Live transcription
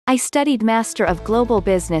I studied Master of Global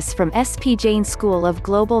Business from SP Jain School of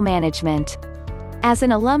Global Management. As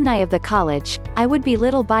an alumni of the college, I would be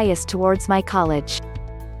little biased towards my college.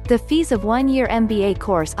 The fees of one-year MBA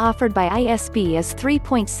course offered by ISB is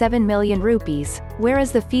 3.7 million rupees,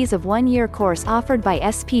 whereas the fees of one-year course offered by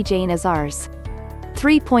SP Jain is Rs.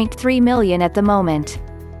 3.3 million at the moment.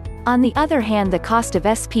 On the other hand, the cost of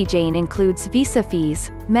SP Jain includes visa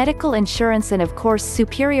fees, medical insurance and of course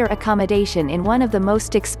superior accommodation in one of the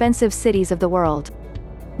most expensive cities of the world.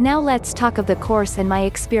 Now let's talk of the course and my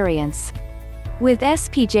experience. With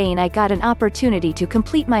SP Jain I got an opportunity to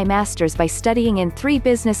complete my master's by studying in 3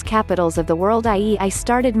 business capitals of the world, i.e. I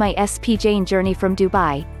started my SP Jain journey from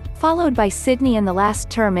Dubai, followed by Sydney and the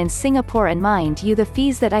last term in Singapore, and mind you the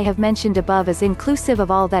fees that I have mentioned above is inclusive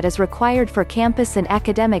of all that is required for campus and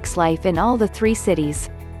academics life in all the 3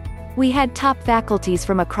 cities. We had top faculties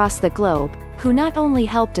from across the globe, who not only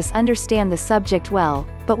helped us understand the subject well,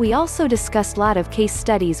 but we also discussed lot of case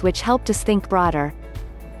studies which helped us think broader.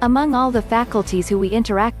 Among all the faculties who we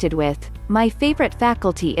interacted with, my favorite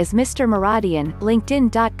faculty is Mr. Maradian,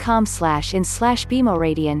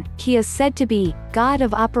 linkedin.com/in/bmoradian. He is said to be God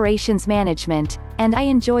of Operations Management, and I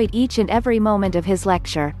enjoyed each and every moment of his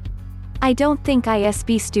lecture. I don't think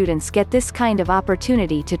ISB students get this kind of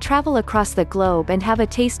opportunity to travel across the globe and have a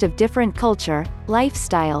taste of different culture,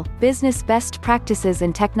 lifestyle, business best practices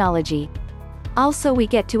and technology. Also we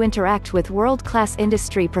get to interact with world-class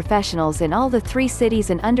industry professionals in all the 3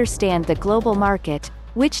 cities and understand the global market,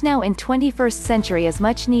 which now in 21st century is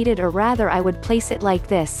much needed, or rather I would place it like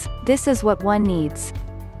this is what one needs.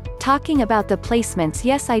 Talking about the placements,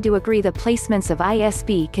 yes, I do agree the placements of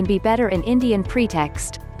ISB can be better in Indian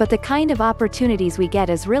pretext, but the kind of opportunities we get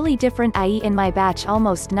is really different, i.e. in my batch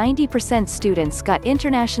almost 90% students got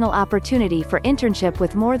international opportunity for internship,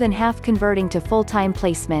 with more than half converting to full-time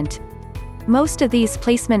placement. Most of these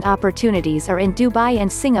placement opportunities are in Dubai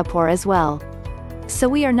and Singapore as well. So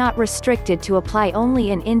we are not restricted to apply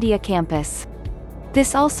only in India campus.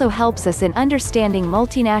 This also helps us in understanding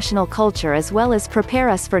multinational culture as well as prepare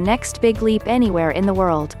us for next big leap anywhere in the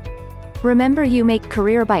world. Remember, you make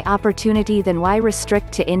career by opportunity, then why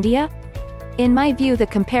restrict to India? In my view the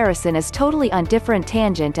comparison is totally on different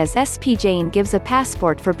tangent, as SP Jain gives a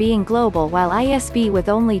passport for being global while ISB with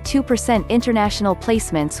only 2% international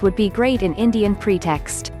placements would be great in Indian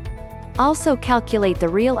pretext. Also calculate the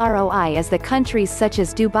real ROI, as the countries such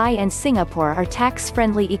as Dubai and Singapore are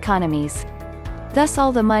tax-friendly economies. Thus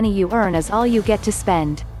all the money you earn is all you get to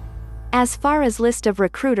spend. As far as list of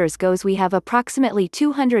recruiters goes, we have approximately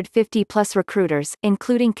 250 plus recruiters,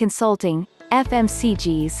 including consulting,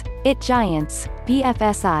 FMCGs, IT giants,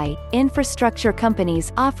 BFSI, infrastructure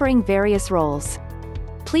companies offering various roles.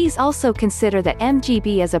 Please also consider that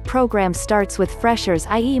MGB as a program starts with freshers,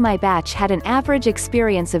 i.e. my batch had an average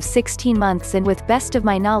experience of 16 months, and with best of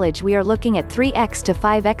my knowledge we are looking at 3x to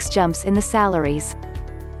 5x jumps in the salaries.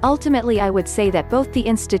 Ultimately I would say that both the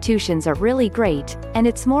institutions are really great, and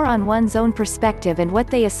it's more on one's own perspective and what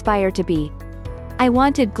they aspire to be. I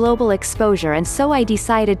wanted global exposure, and so I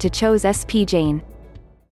decided to choose SP Jain.